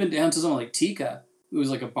incredible. Even down to someone like Tika, who was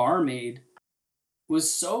like a barmaid,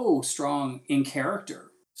 was so strong in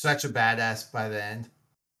character. Such a badass by the end.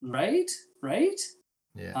 Right?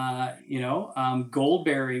 Yeah.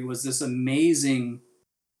 Goldberry was this amazing,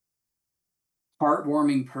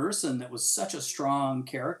 heartwarming person that was such a strong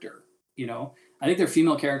character. I think their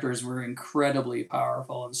female characters were incredibly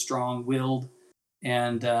powerful and strong-willed,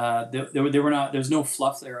 and they were not. There's no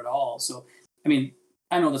fluff there at all. So, I mean,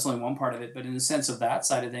 I know that's only one part of it, but in the sense of that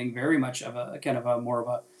side of thing, very much of a kind of a more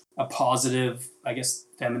of a positive, I guess,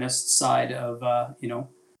 feminist side of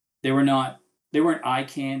they were not they weren't eye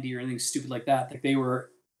candy or anything stupid like that. Like they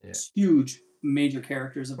were Yeah. huge major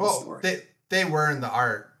characters of the Well, story. they were in the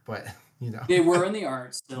art, but They were in the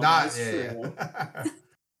art still. not That's true. yeah.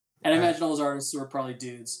 And I imagine all those artists were probably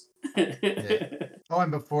dudes. Yeah. Oh,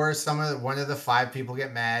 and before one of the 5 people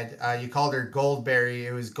get mad, you called her Goldberry.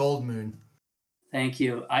 It was Gold Moon. Thank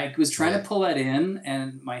you. I was trying to pull that in,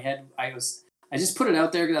 and my head, I just put it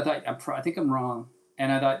out there because I thought I think I'm wrong,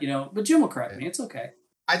 and I thought, but Jim will correct me. It's okay.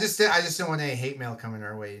 I just didn't want any hate mail coming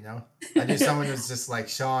our way. I knew someone was just like,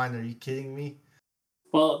 Sean, are you kidding me?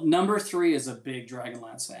 Well, number 3 is a big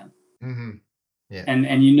Dragonlance fan. Mm-hmm. Yeah. And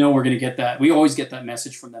we're going to get that. We always get that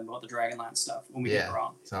message from them about the Dragonlance stuff when we get it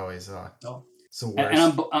wrong. It's always so, it's the worst.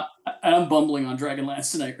 And I'm bumbling on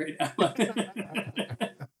Dragonlance tonight right now.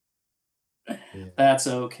 That's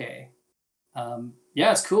okay.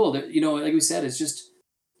 It's cool. Like we said,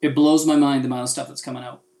 it blows my mind the amount of stuff that's coming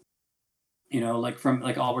out.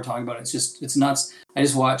 Like all we're talking about, it's nuts. I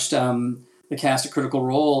just watched the cast of Critical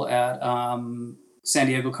Role at San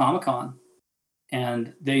Diego Comic-Con.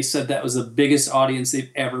 And they said that was the biggest audience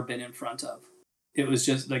they've ever been in front of. It was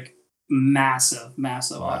just like massive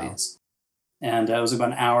audience. And it was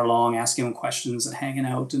about an hour long, asking them questions and hanging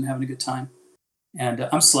out and having a good time. And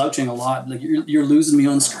I'm slouching a lot. Like you're losing me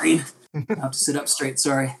on screen. I have to sit up straight.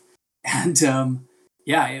 Sorry. And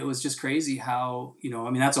it was just crazy how,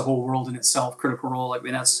 that's a whole world in itself, Critical Role.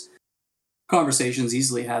 That's conversations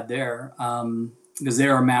easily had there because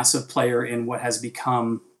they're a massive player in what has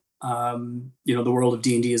become the world of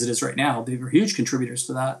D&D as it is right now. They were huge contributors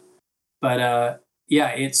to that. But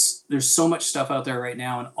there's so much stuff out there right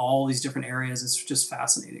now in all these different areas. It's just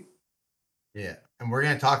fascinating. Yeah. And we're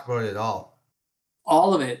going to talk about it all.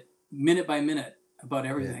 All of it, minute by minute, about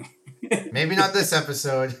everything. Yeah. Maybe not this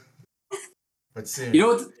episode, but soon.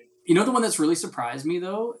 The one that's really surprised me,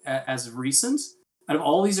 though, as of recent, out of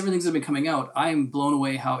all these different things that have been coming out, I am blown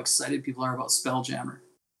away how excited people are about Spelljammer.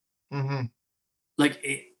 Mm-hmm.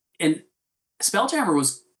 And Spelljammer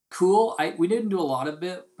was cool. We didn't do a lot of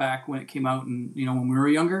it back when it came out and, when we were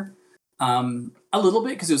younger. A little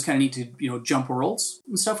bit because it was kind of neat to, jump worlds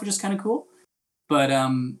and stuff, which is kind of cool. But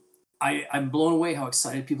I'm blown away how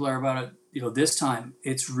excited people are about it, this time.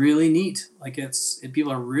 It's really neat.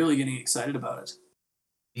 People are really getting excited about it.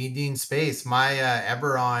 D&D in space. My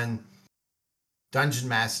Eberron Dungeon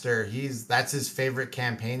Master, that's his favorite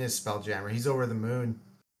campaign is Spelljammer. He's over the moon.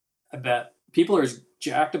 I bet. People are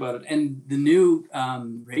jacked about it. And the new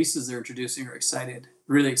races they're introducing are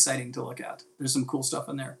really exciting to look at. There's some cool stuff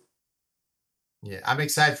in there. Yeah, I'm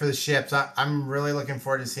excited for the ships. I'm really looking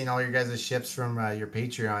forward to seeing all your guys' ships from your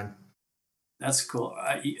Patreon. That's cool.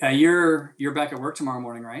 You're back at work tomorrow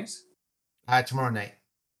morning, right? Tomorrow night.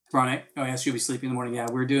 Tomorrow night? Oh, yes, you'll be sleeping in the morning. Yeah,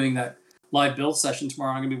 we're doing that live build session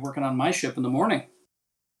tomorrow. I'm going to be working on my ship in the morning.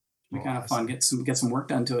 It'll be kind of fun. Get some work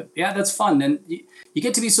done to it. Yeah, that's fun. And you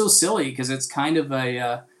get to be so silly because it's kind of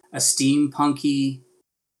a steampunky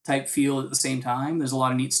type feel at the same time. There's a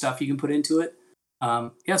lot of neat stuff you can put into it.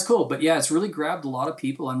 It's cool. But yeah, it's really grabbed a lot of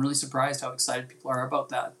people. I'm really surprised how excited people are about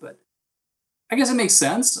that. But I guess it makes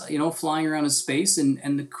sense, flying around in space.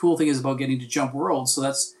 And the cool thing is about getting to jump worlds. So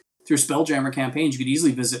that's through Spelljammer campaigns, you could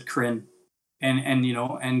easily visit Kryn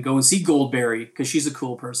and go and see Goldberry because she's a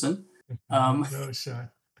cool person. No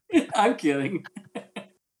shot. I'm kidding.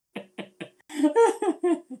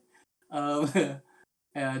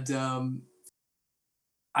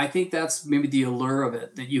 I think that's maybe the allure of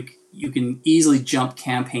it, that you can easily jump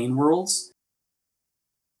campaign worlds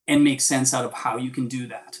and make sense out of how you can do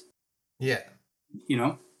that. Yeah.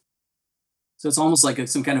 So it's almost like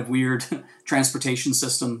some kind of weird transportation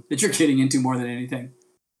system that you're getting into more than anything,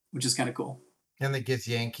 which is kind of cool. And the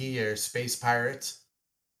Githyanki or Space Pirates.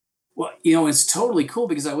 Well, it's totally cool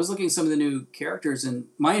because I was looking at some of the new characters, and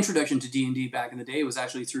my introduction to D&D back in the day was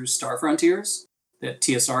actually through Star Frontiers that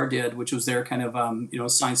TSR did, which was their kind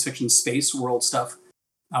of, science fiction space world stuff,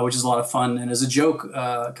 which is a lot of fun. And as a joke,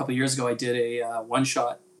 a couple of years ago, I did a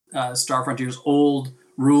one-shot Star Frontiers, old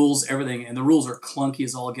rules, everything, and the rules are clunky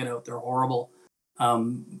as all get out. They're horrible.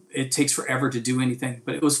 It takes forever to do anything,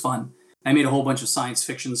 but it was fun. I made a whole bunch of science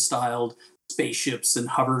fiction styled spaceships and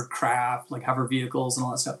hovercraft, like hover vehicles and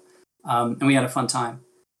all that stuff. And we had a fun time.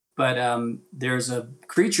 But there's a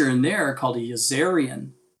creature in there called a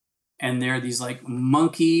Yazarian, and they're these like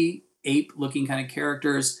monkey ape looking kind of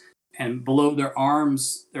characters, and below their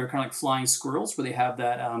arms they're kind of like flying squirrels where they have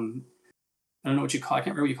that I don't know what you call, I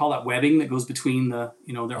can't remember what you call that webbing that goes between the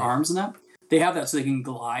their arms and that. They have that so they can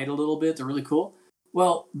glide a little bit. They're really cool.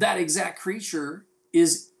 Well, that exact creature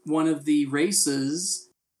is one of the races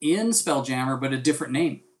in Spelljammer, but a different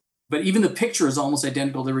name. But even the picture is almost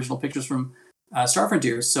identical to the original pictures from Star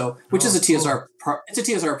Frontiers. So, which is a Cool. TSR. It's a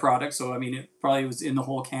TSR product. So, I mean, it probably was in the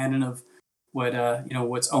whole canon of what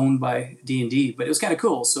what's owned by D&D. But it was kind of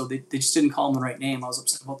cool. So they just didn't call him the right name. I was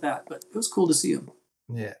upset about that, but it was cool to see him.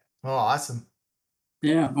 Yeah. Oh, awesome.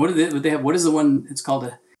 Yeah. What they have? What is the one? It's called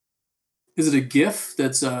a. Is it a GIF?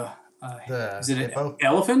 That's The is it an hippo.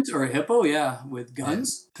 elephant or a hippo? Yeah, with Yeah.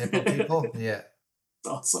 guns. Hippo people. Yeah.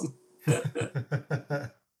 Awesome.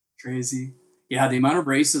 Crazy. Yeah, the amount of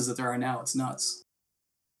races that there are now, it's nuts.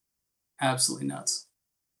 Absolutely nuts.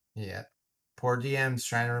 Yeah. Poor DMs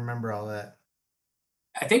trying to remember all that.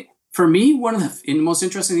 I think for me, one of the most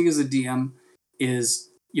interesting things as a DM is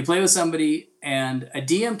you play with somebody and a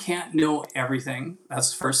DM can't know everything.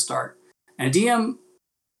 That's the first start. And a DM,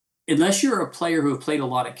 unless you're a player who have played a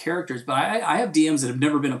lot of characters, but I have DMs that have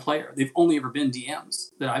never been a player. They've only ever been DMs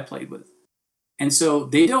that I played with. And so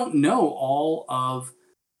they don't know all of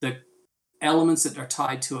the elements that are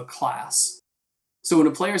tied to a class. So when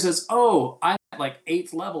a player says, "Oh, I'm at like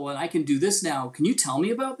 8th level and I can do this now. Can you tell me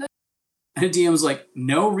about that?" And a DM's like,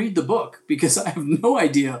 "No, read the book because I have no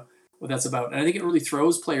idea what that's about." And I think it really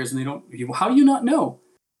throws players when they don't. How do you not know?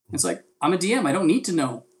 It's like, I'm a DM. I don't need to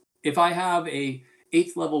know. If I have a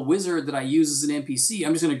 8th level wizard that I use as an NPC,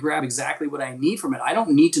 I'm just going to grab exactly what I need from it. I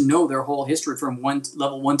don't need to know their whole history from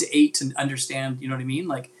level 1 to 8 to understand. You know what I mean?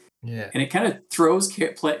 Like, Yeah. and it kind of throws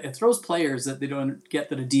players that they don't get,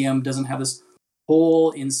 that a DM doesn't have this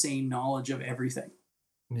whole insane knowledge of everything.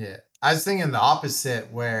 Yeah. I was thinking the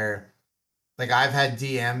opposite where like I've had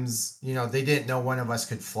DMs, they didn't know one of us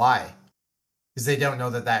could fly because they don't know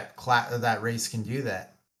that race can do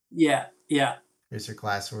that. Yeah. Yeah. Race or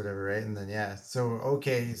class or whatever, right? And then so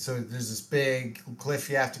okay, so there's this big cliff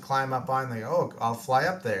you have to climb up on. Like, oh, I'll fly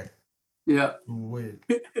up there. Yeah. Wait.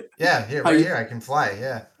 Yeah, here, How right you, here, I can fly.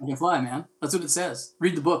 Yeah. I can fly, man. That's what it says.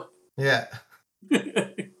 Read the book. Yeah.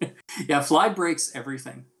 Yeah, fly breaks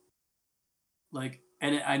everything. Like,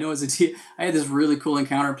 and I know I had this really cool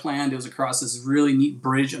encounter planned. It was across this really neat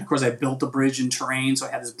bridge, and of course, I built the bridge in terrain, so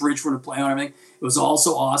I had this bridge for to play on and everything. It was all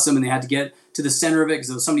so awesome, and they had to get to the center of it because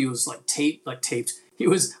there was somebody who was like taped. He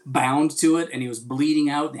was bound to it, and he was bleeding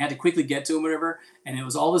out. And they had to quickly get to him, whatever. And it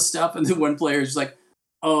was all this stuff, and then one player was just like,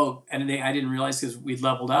 "Oh," and I didn't realize because we'd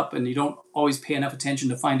leveled up, and you don't always pay enough attention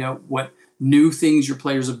to find out what new things your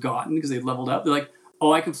players have gotten because they've leveled up. They're like,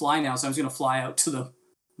 "Oh, I can fly now, so I'm just going to fly out to the." I'm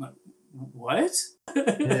like, what?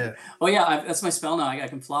 Yeah. Oh yeah, that's my spell now. I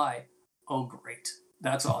can fly. Oh great,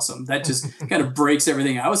 that's awesome. That just kind of breaks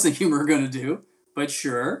everything I was thinking we were going to do. But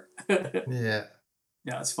sure. Yeah.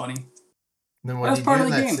 Yeah, it's funny. Then what That's do you part do of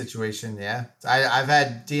in the that game. situation? Yeah. I've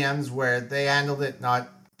had DMs where they handled it not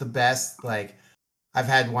the best. Like I've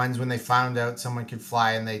had ones when they found out someone could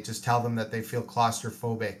fly and they just tell them that they feel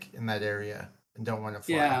claustrophobic in that area and don't want to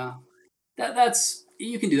fly. Yeah, that's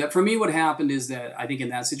you can do that. For me, what happened is that I think in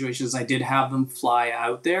that situation is I did have them fly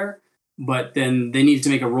out there, but then they needed to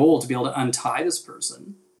make a roll to be able to untie this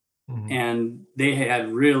person, Mm-hmm. and they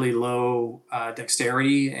had really low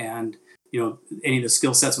dexterity and any of the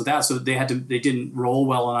skill sets with that, so they didn't roll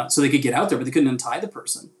well on it, so they could get out there, but they couldn't untie the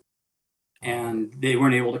person, and they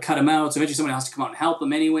weren't able to cut them out. So eventually, someone has to come out and help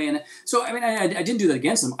them anyway. And so, I mean, I didn't do that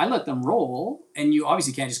against them. I let them roll, and you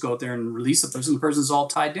obviously can't just go out there and release the person. The person's all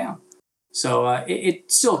tied down. So it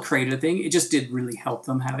still created a thing. It just did really help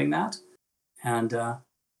them having that. And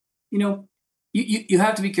you know, you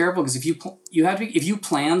have to be careful because if you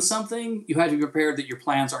plan something, you have to be prepared that your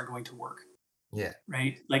plans aren't going to work. Yeah.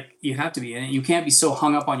 Right? Like you have to be, and you can't be so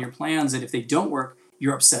hung up on your plans that if they don't work,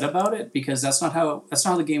 you're upset about it because that's not how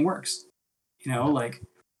the game works. Like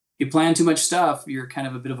you plan too much stuff, you're kind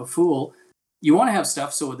of a bit of a fool. You want to have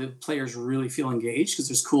stuff so the players really feel engaged because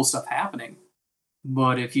there's cool stuff happening.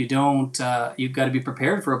 But if you don't, you've got to be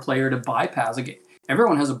prepared for a player to bypass. Like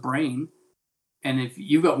everyone has a brain, and if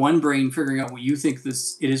you've got one brain figuring out what you think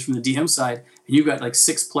it is from the DM side, and you've got like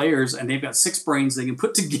 6 players and they've got 6 brains they can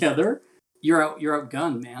put together, you're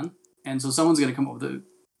outgunned, man. And so someone's going to come up with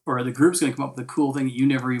or the group's going to come up with a cool thing that you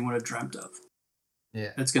never even would have dreamt of.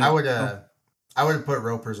 Yeah. That's gonna. I would have put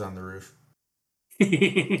ropers on the roof.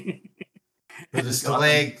 Or the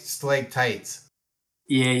stalactites.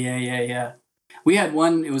 Yeah. We had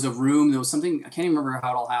one. It was a room. There was something. I can't even remember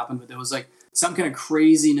how it all happened, but there was like some kind of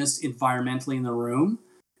craziness environmentally in the room,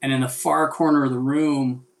 and in the far corner of the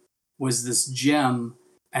room was this gem,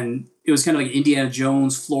 and it was kind of like Indiana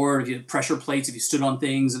Jones floor. If you had pressure plates, if you stood on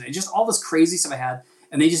things, and it just all this crazy stuff I had,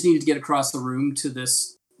 and they just needed to get across the room to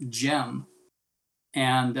this gem,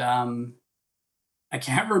 and I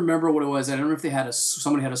can't remember what it was. I don't know if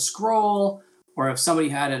somebody had a scroll or if somebody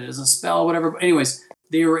had it as a spell, whatever. But anyways,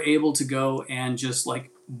 they were able to go and just like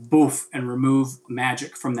boof and remove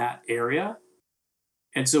magic from that area.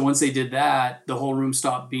 And so once they did that, the whole room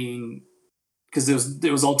stopped being, because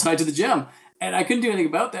it was all tied to the gem. And I couldn't do anything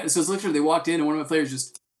about that. So it's literally, they walked in and one of my players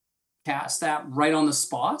just cast that right on the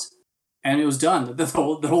spot and it was done. The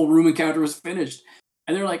whole room encounter was finished.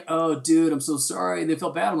 And they're like, "Oh, dude, I'm so sorry." And they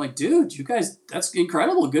felt bad. I'm like, "Dude, you guys, that's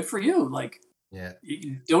incredible. Good for you. Like, Yeah.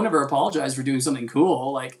 you don't ever apologize for doing something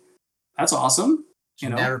cool. Like, that's awesome." You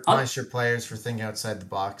never punish your players for thinking outside the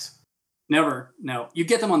box. Never. No. You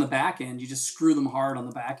get them on the back end. You just screw them hard on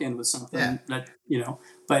the back end with something that,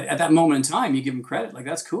 but at that moment in time, you give them credit. Like,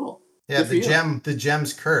 that's cool. Yeah, the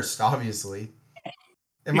gem's cursed, obviously.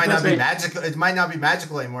 It might not be magical. It might not be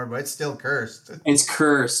magical anymore, but it's still cursed. It's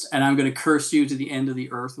cursed, and I'm going to curse you to the end of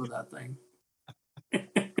the earth with that thing.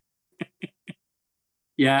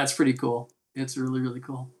 Yeah, it's pretty cool. It's really, really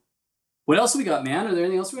cool. What else we got, man? Are there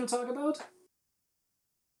anything else we're going to talk about?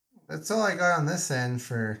 That's all I got on this end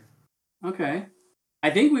for. Okay.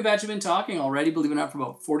 I think we've actually been talking already, believe it or not, for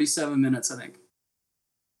about 47 minutes, I think.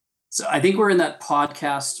 So I think we're in that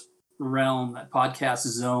podcast realm, that podcast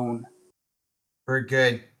zone. We're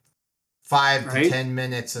good. 5 to 10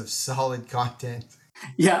 minutes of solid content.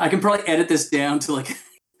 Yeah, I can probably edit this down to like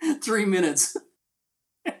 3 minutes.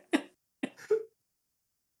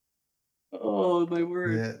 Oh, my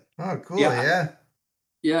word. Yeah. Oh, cool. Yeah.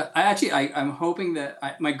 Yeah. I'm hoping that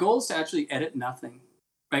my goal is to actually edit nothing.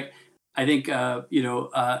 Right. I think,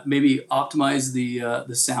 maybe optimize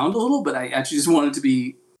the sound a little, but I actually just want it to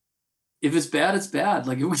be, if it's bad, it's bad.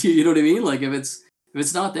 Like, you know what I mean? Like, if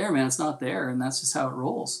it's not there, man, it's not there. And that's just how it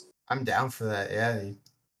rolls. I'm down for that. Yeah.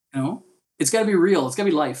 It's got to be real. It's got to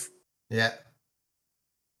be life. Yeah.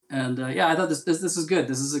 And I thought this is good.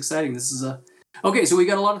 This is exciting. This is okay. So we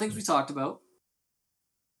got a lot of things we talked about.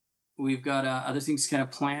 We've got other things to kind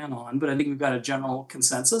of plan on, but I think we've got a general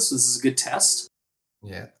consensus. This is a good test.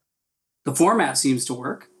 Yeah. The format seems to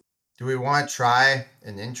work. Do we want to try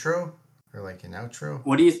an intro or like an outro?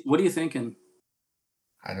 What are you thinking?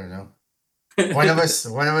 I don't know. One of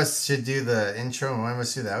us should do the intro and one of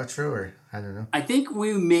us do the outro, or I don't know. I think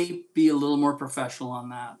we may be a little more professional on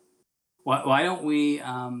that. Why don't we?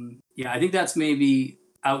 I think that's maybe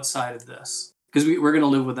outside of this because we're going to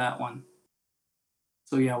live with that one.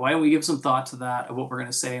 So yeah, why don't we give some thought to that of what we're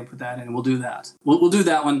going to say and put that in, and we'll do that. We'll do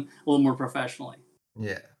that one a little more professionally.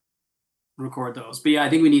 Yeah. Record those, but yeah, I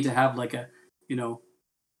think we need to have like a,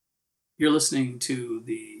 you're listening to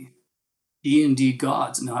the D&D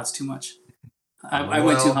gods. No, that's too much. I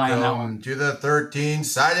went too high on that one. To the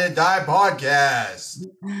 13-Sided Die podcast.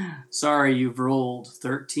 Sorry, you've rolled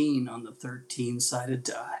 13 on the 13-sided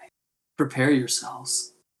die. Prepare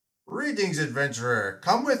yourselves. Greetings, adventurer.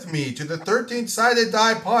 Come with me to the 13-Sided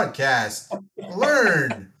Die podcast.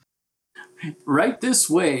 Learn. Right this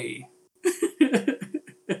way.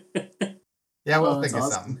 Yeah, we'll think of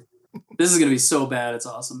something. This is going to be so bad. It's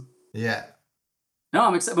awesome. Yeah. No,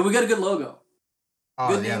 I'm excited. But we got a good logo. Oh,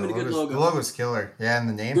 good name and a good logo. The logo's killer. Yeah, and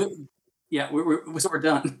the name. Good. Yeah, we're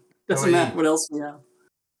done. Doesn't matter what else we have.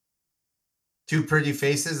 2 pretty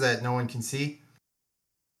faces that no one can see.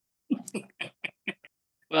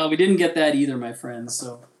 Well, we didn't get that either, my friends.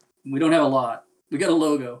 So we don't have a lot. We got a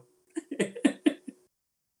logo.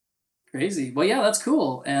 Crazy. Well, yeah, that's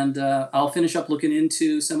cool. And I'll finish up looking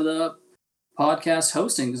into some of the podcast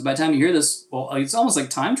hosting, because by the time you hear this, well, it's almost like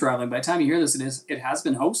time traveling. By the time you hear this, it has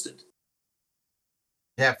been hosted.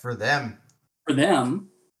 Yeah, for them. For them.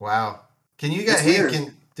 Wow. Can you guys?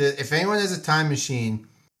 If anyone has a time machine,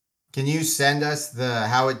 can you send us the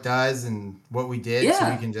how it does and what we did,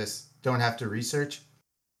 so we can just don't have to research,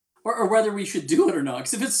 or whether we should do it or not?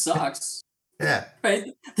 Because if it sucks, yeah,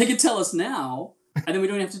 right, they can tell us now, and then we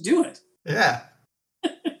don't have to do it. Yeah.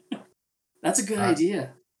 That's a good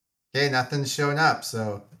idea. Okay, nothing's showing up,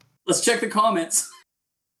 so let's check the comments.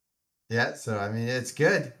 Yeah, so I mean, it's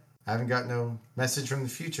good. I haven't got no message from the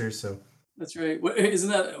future, so that's right.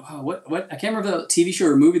 Isn't that what? I can't remember the TV show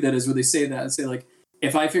or movie that is where they say that and say like,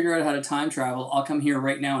 if I figure out how to time travel, I'll come here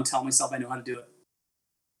right now and tell myself I know how to do it.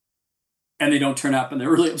 And they don't turn up, and they're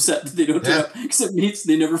really upset that they don't turn up because it means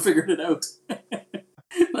they never figured it out.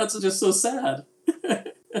 That's just so sad.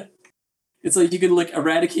 It's like you can like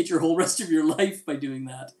eradicate your whole rest of your life by doing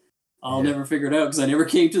that. I'll never figure it out because I never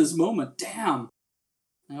came to this moment. Damn.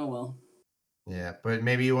 Oh, well. Yeah, but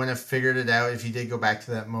maybe you wouldn't have figured it out if you did go back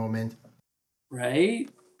to that moment. Right?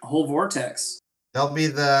 A whole vortex. That'll be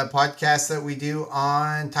the podcast that we do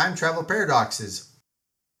on time travel paradoxes.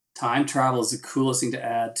 Time travel is the coolest thing to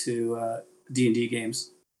add to D&D games.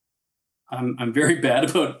 I'm very bad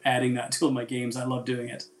about adding that to my games. I love doing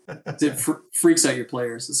it. It freaks out your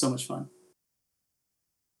players. It's so much fun.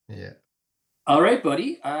 Yeah. All right,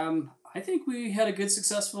 buddy. I think we had a good,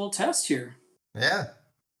 successful test here. Yeah.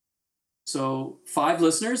 So 5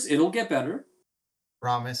 listeners, it'll get better.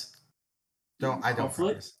 Promise. I don't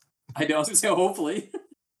promise. I know, I was going to say hopefully.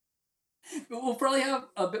 But we'll probably have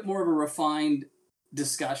a bit more of a refined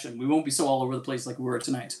discussion. We won't be so all over the place like we were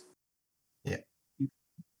tonight. Yeah.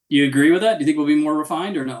 You agree with that? Do you think we'll be more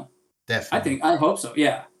refined or no? Definitely. I hope so.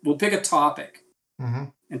 Yeah. We'll pick a topic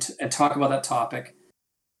and talk about that topic,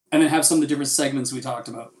 and then have some of the different segments we talked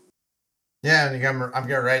about. Yeah, and I'm going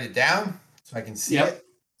to write it down so I can see it,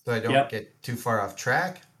 so I don't get too far off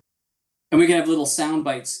track. And we can have little sound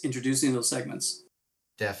bites introducing those segments.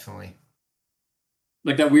 Definitely.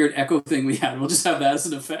 Like that weird echo thing we had. We'll just have that as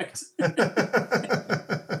an effect.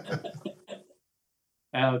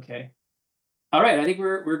 Okay. All right. I think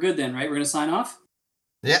we're good then, right? We're going to sign off?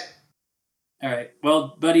 Yeah. All right.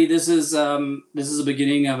 Well, buddy, this is the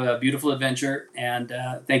beginning of a beautiful adventure. And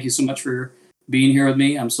thank you so much for being here with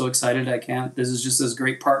me. I'm so excited. This is just this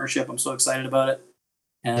great partnership. I'm so excited about it.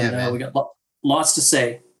 And we got lots to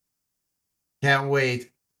say. Can't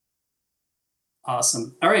wait.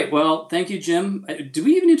 Awesome. All right. Well, thank you, Jim. Do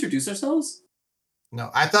we even introduce ourselves?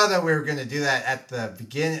 No, I thought that we were going to do that at the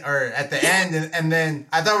beginning or at the end. And then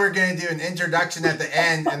I thought we were going to do an introduction at the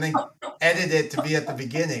end and then edit it to be at the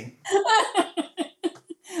beginning.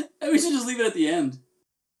 We should just leave it at the end.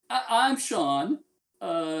 I'm Sean,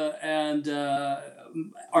 and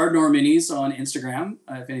our Norminis on Instagram,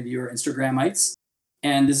 if any of you are Instagramites.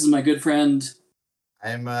 And this is my good friend.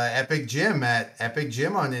 I'm Epic Jim at Epic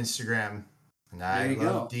Jim on Instagram. And I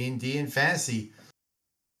love D&D and fantasy.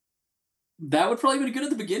 That would probably be good at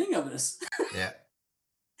the beginning of this. Yeah.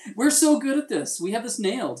 We're so good at this. We have this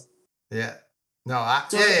nailed. Yeah. No,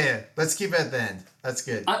 yeah. Let's keep it at the end. That's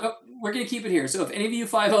good. We're going to keep it here. So if any of you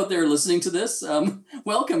 5 out there listening to this,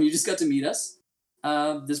 welcome. You just got to meet us.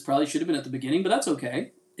 This probably should have been at the beginning, but that's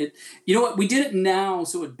okay. You know what? We did it now,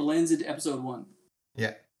 so it blends into episode 1.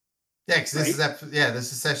 Yeah. Yeah, because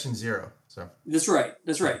this is session 0. So That's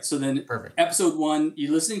right. So then perfect. Episode 1,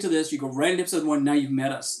 you're listening to this, you go right into episode 1, now you've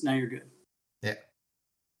met us. Now you're good. Yeah.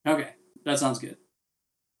 Okay. That sounds good.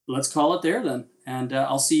 Let's call it there then. And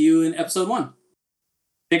I'll see you in episode 1.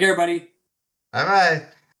 Take care, buddy. Bye-bye.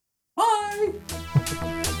 Bye.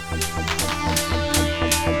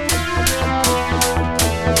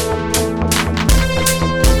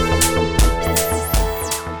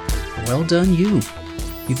 Well done, you.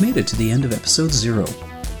 You've made it to the end of episode 0.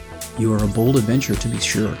 You are a bold adventure, to be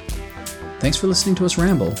sure. Thanks for listening to us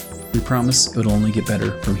ramble. We promise it'll only get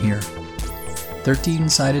better from here.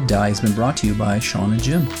 13-Sided Die has been brought to you by Sean and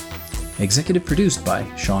Jim. Executive produced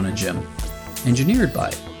by Sean and Jim. Engineered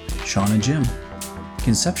by Sean and Jim.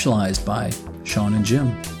 Conceptualized by Sean and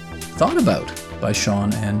Jim. Thought about by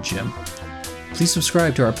Sean and Jim. Please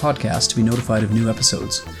subscribe to our podcast to be notified of new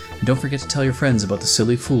episodes. And don't forget to tell your friends about the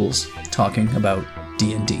silly fools talking about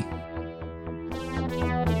D&D.